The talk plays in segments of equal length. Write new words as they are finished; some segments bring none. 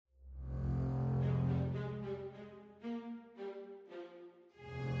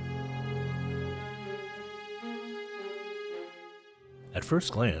At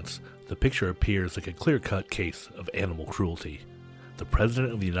first glance, the picture appears like a clear-cut case of animal cruelty. The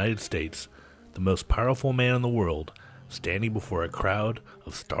President of the United States, the most powerful man in the world, standing before a crowd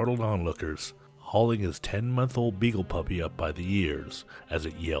of startled onlookers, hauling his 10-month-old beagle puppy up by the ears as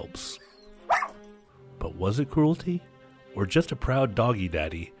it yelps. But was it cruelty? Or just a proud doggy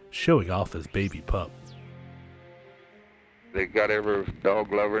daddy showing off his baby pup? They got every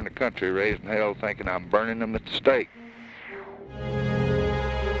dog lover in the country raising hell thinking I'm burning them at the stake.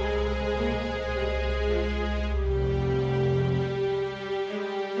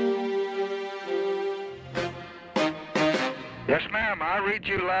 Yes, ma'am, I read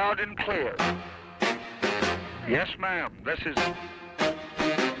you loud and clear. Yes, ma'am, this is...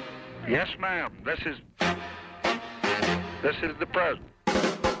 Yes, ma'am, this is the president.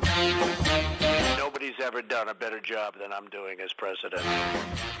 Nobody's ever done a better job than I'm doing as president.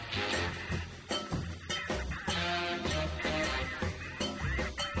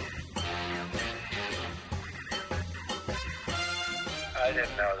 I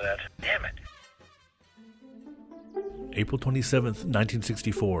didn't know that. Damn it. April 27th,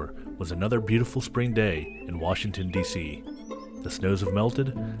 1964 was another beautiful spring day in Washington, D.C. The snows have melted,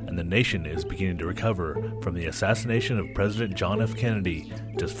 and the nation is beginning to recover from the assassination of President John F. Kennedy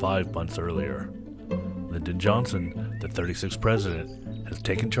just 5 months earlier. Lyndon Johnson, the 36th president, has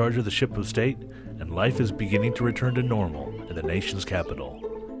taken charge of the ship of state, and life is beginning to return to normal in the nation's capital.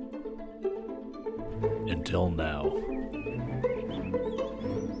 Until now.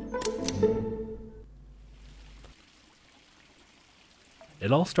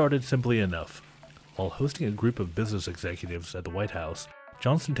 It all started simply enough. While hosting a group of business executives at the White House,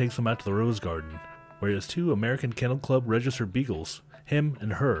 Johnson takes them out to the Rose Garden, where his 2 American Kennel Club registered beagles, him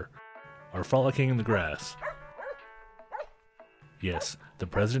and her, are frolicking in the grass. Yes, the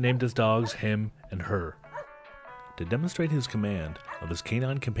president named his dogs him and her. To demonstrate his command of his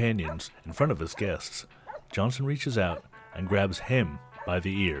canine companions in front of his guests, Johnson reaches out and grabs him by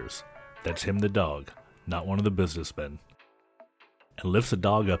the ears. That's him, the dog, not one of the businessmen, and lifts the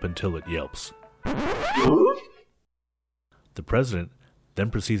dog up until it yelps. The president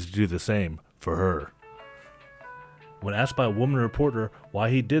then proceeds to do the same for her. When asked by a woman reporter why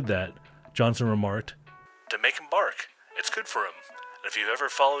he did that, Johnson remarked, "To make him bark. It's good for him. And if you've ever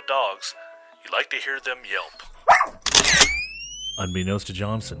followed dogs, you like to hear them yelp." Unbeknownst to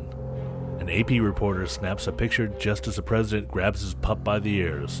Johnson, an AP reporter snaps a picture just as the president grabs his pup by the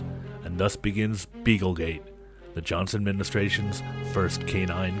ears, and thus begins Beaglegate, the Johnson administration's first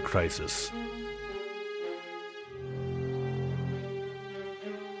canine crisis.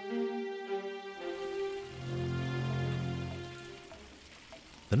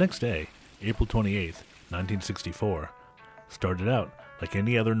 The next day, April 28th, 1964, started out like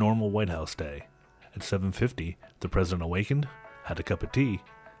any other normal White House day. At 7:50, the president awakened, had a cup of tea,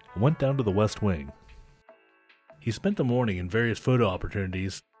 and went down to the West Wing. He spent the morning in various photo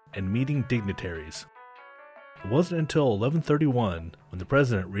opportunities and meeting dignitaries. It wasn't until 11:31 when the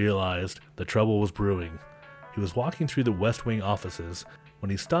president realized the trouble was brewing. He was walking through the West Wing offices when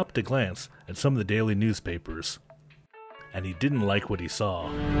he stopped to glance at some of the daily newspapers. And he didn't like what he saw.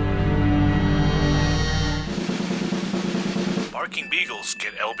 Barking beagles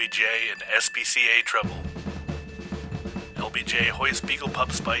get LBJ in SPCA trouble. LBJ hoists beagle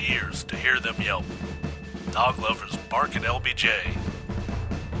pups by ears to hear them yelp. Dog lovers bark at LBJ.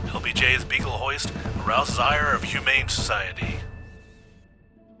 LBJ's beagle hoist arouses ire of Humane Society.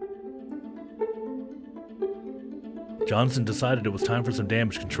 Johnson decided it was time for some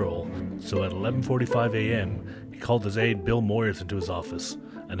damage control, so at 11:45 a.m., he called his aide Bill Moyers into his office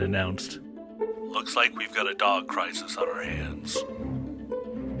and announced, "Looks like we've got a dog crisis on our hands."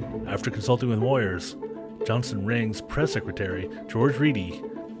 After consulting with Moyers, Johnson rings press secretary George Reedy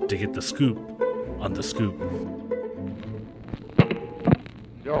to get the scoop on the scoop.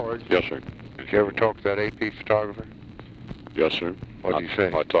 George? Yes, sir. Did you ever talk to that AP photographer? Yes, sir. What did he say?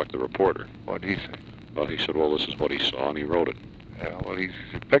 I talked to the reporter. What did he say? Well, he said, well, this is what he saw, and he wrote it. Yeah, well, the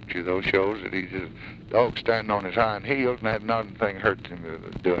picture, though, shows that he's a dog standing on his hind heels, and had nothing hurts him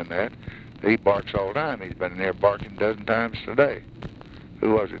doing that. He barks all the time. He's been in there barking a dozen times today.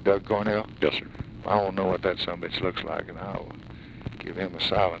 Who was it, Doug Cornell? Yes, sir. I don't know what that sumbitch looks like, and I'll give him a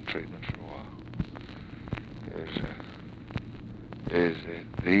silent treatment for a while. Did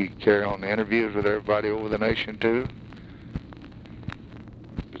he carry on the interviews with everybody over the nation, too?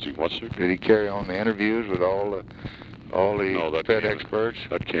 Is he what, sir? Did he carry on the interviews with all the pet experts?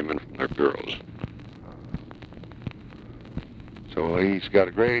 That came in from their bureaus. So he's got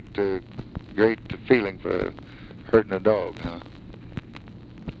a great feeling for hurting a dog, huh?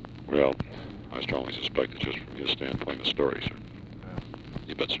 Well, I strongly suspect it's just from his standpoint of the story, sir.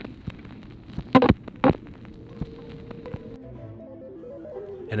 You bet, sir.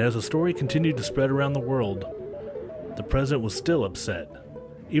 And as the story continued to spread around the world, the president was still upset.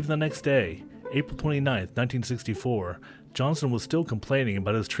 Even the next day, April 29th, 1964, Johnson was still complaining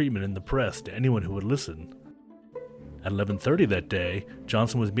about his treatment in the press to anyone who would listen. At 11:30 that day,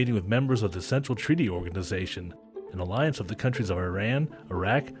 Johnson was meeting with members of the Central Treaty Organization, an alliance of the countries of Iran,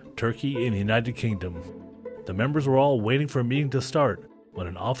 Iraq, Turkey, and the United Kingdom. The members were all waiting for a meeting to start when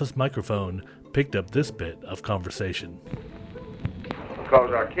an office microphone picked up this bit of conversation.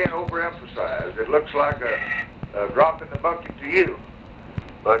 Because I can't overemphasize, it looks like a drop in the bucket to you,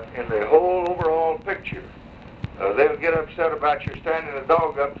 but in the whole overall picture, they'll get upset about you standing a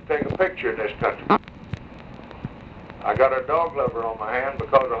dog up to take a picture in this country. I got a dog lover on my hand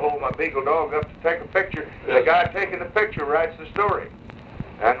because I hold my beagle dog up to take a picture. The guy taking the picture writes the story.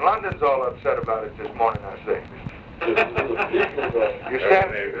 And London's all upset about it this morning, I see. The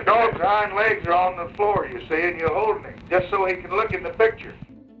dog's hind legs are on the floor, you see, and you're holding him, just so he can look in the picture.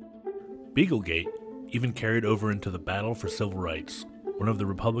 Beaglegate even carried over into the battle for civil rights. One of the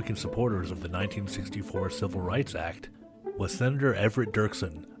Republican supporters of the 1964 Civil Rights Act was Senator Everett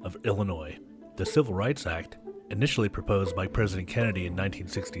Dirksen of Illinois. The Civil Rights Act, initially proposed by President Kennedy in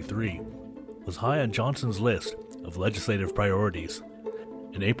 1963, was high on Johnson's list of legislative priorities.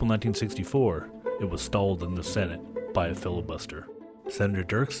 In April 1964, it was stalled in the Senate by a filibuster. Senator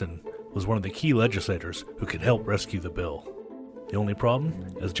Dirksen was one of the key legislators who could help rescue the bill. The only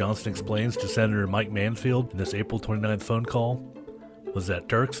problem, as Johnson explains to Senator Mike Mansfield in this April 29th phone call, was that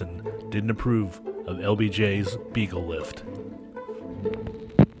Dirksen didn't approve of LBJ's Beagle lift.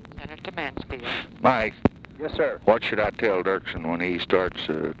 Senator Mansfield. Mike. Yes, sir. What should I tell Dirksen when he starts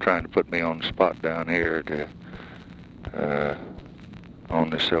trying to put me on the spot down here on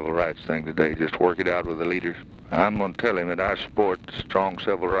the civil rights thing today? Just work it out with the leaders. I'm going to tell him that I support the strong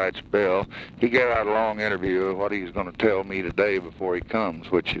civil rights bill. He gave out a long interview of what he's going to tell me today before he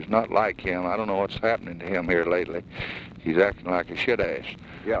comes, which is not like him. I don't know what's happening to him here lately. He's acting like a shit-ass.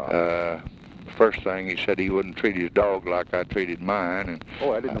 Yeah. First thing, he said he wouldn't treat his dog like I treated mine. And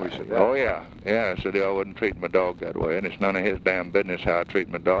Oh, I didn't know he said that. Oh, yeah. Yeah, I said I wouldn't treat my dog that way, and it's none of his damn business how I treat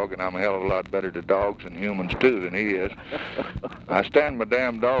my dog, and I'm a hell of a lot better to dogs and humans, too, than he is. I stand my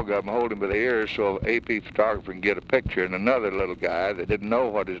damn dog up and hold him by the ears so an AP photographer can get a picture, and another little guy that didn't know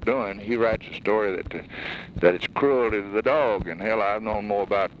what he's doing, he writes a story that it's cruelty to the dog, and hell, I've known more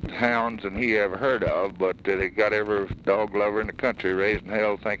about hounds than he ever heard of, but they got every dog lover in the country raising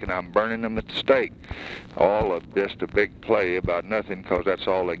hell thinking I'm burning them at the stake. All of just a big play about nothing, because that's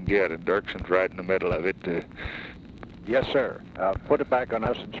all they can get, and Dirksen's right in the middle of it. Yes, sir. Put it back on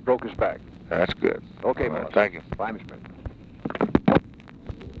us and stroke his back. That's good. Okay, All right, boss. thank you. Bye, Mr. Smith.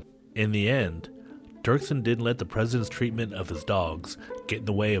 In the end, Dirksen didn't let the president's treatment of his dogs get in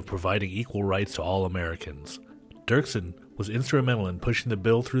the way of providing equal rights to all Americans. Dirksen was instrumental in pushing the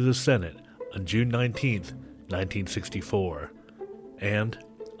bill through the Senate on June 19th, 1964. And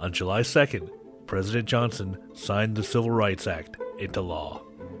on July 2nd, President Johnson signed the Civil Rights Act into law.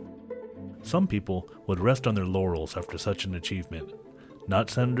 Some people would rest on their laurels after such an achievement.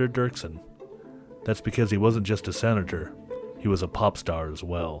 Not Senator Dirksen. That's because he wasn't just a senator, he was a pop star as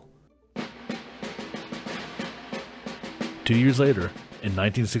well. 2 years later, in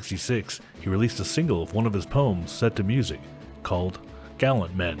 1966, he released a single of one of his poems set to music, called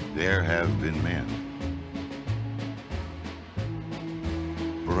Gallant Men. There have been men,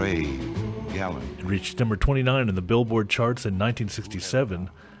 brave, gallant. It reached number 29 in the Billboard charts in 1967,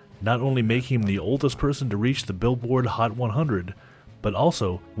 not only making him the oldest person to reach the Billboard Hot 100, but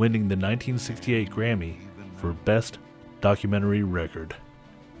also winning the 1968 Grammy for Best Documentary Record.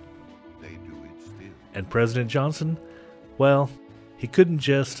 And President Johnson? Well, he couldn't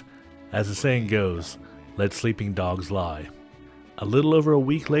just, as the saying goes, let sleeping dogs lie. A little over a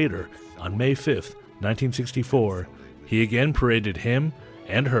week later, on May 5th, 1964, he again paraded him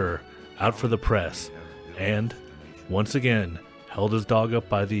and her out for the press, and, once again, held his dog up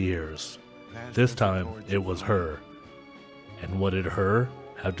by the ears. This time, it was her. And what did her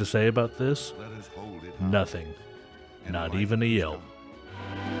have to say about this? Nothing. Not even a yelp.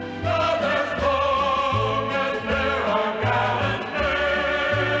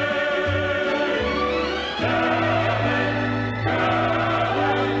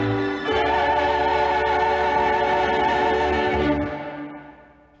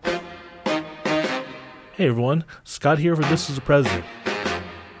 Hey everyone, Scott here for This Is the President.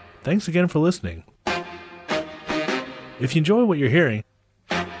 Thanks again for listening. If you enjoy what you're hearing,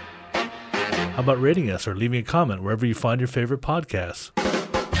 how about rating us or leaving a comment wherever you find your favorite podcasts?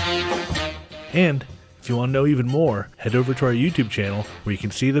 And If you want to know even more, head over to our YouTube channel where you can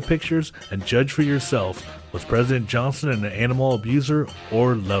see the pictures and judge for yourself, was President Johnson an animal abuser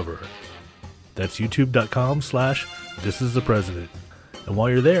or lover? That's youtube.com/thisisthepresident. And while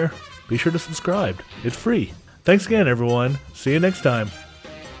you're there, be sure to subscribe. It's free. Thanks again, everyone. See you next time.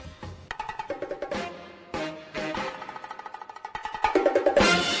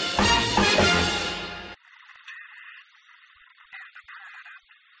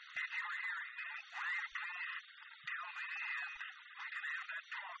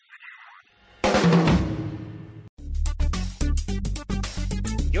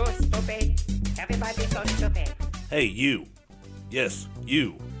 You're stupid. Everybody's so stupid. Hey, you. Yes,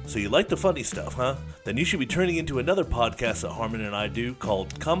 you. So you like the funny stuff, huh? Then you should be turning into another podcast that Harmon and I do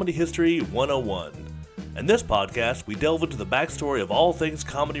called Comedy History 101. In this podcast, we delve into the backstory of all things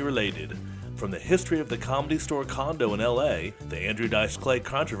comedy related. From the history of the Comedy Store condo in LA, the Andrew Dice Clay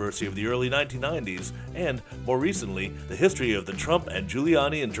controversy of the early 1990s, and, more recently, the history of the Trump and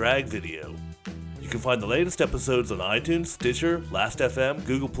Giuliani and drag video. You can find the latest episodes on iTunes, Stitcher, Last.fm,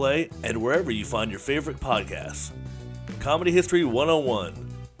 Google Play, and wherever you find your favorite podcasts. Comedy History 101.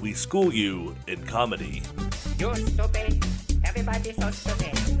 We school you in comedy. You're stupid. Everybody's so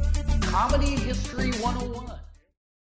stupid. Comedy History 101.